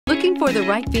Looking for the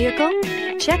right vehicle?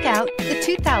 Check out the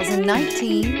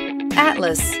 2019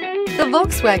 Atlas. The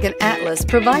Volkswagen Atlas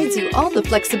provides you all the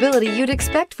flexibility you'd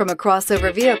expect from a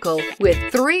crossover vehicle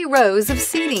with 3 rows of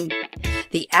seating.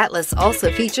 The Atlas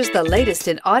also features the latest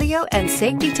in audio and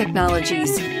safety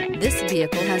technologies. This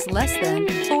vehicle has less than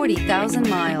 40,000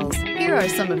 miles. Here are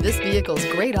some of this vehicle's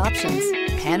great options: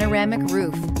 panoramic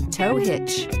roof, tow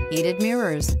hitch, heated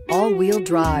mirrors, all-wheel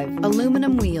drive,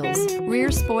 aluminum wheels,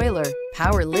 rear spoiler,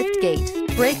 power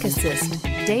liftgate, brake assist,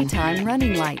 daytime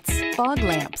running lights, fog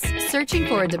lamps. Searching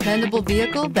for a dependable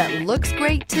vehicle that looks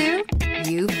great too?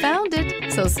 You found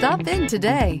it, so stop in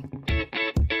today.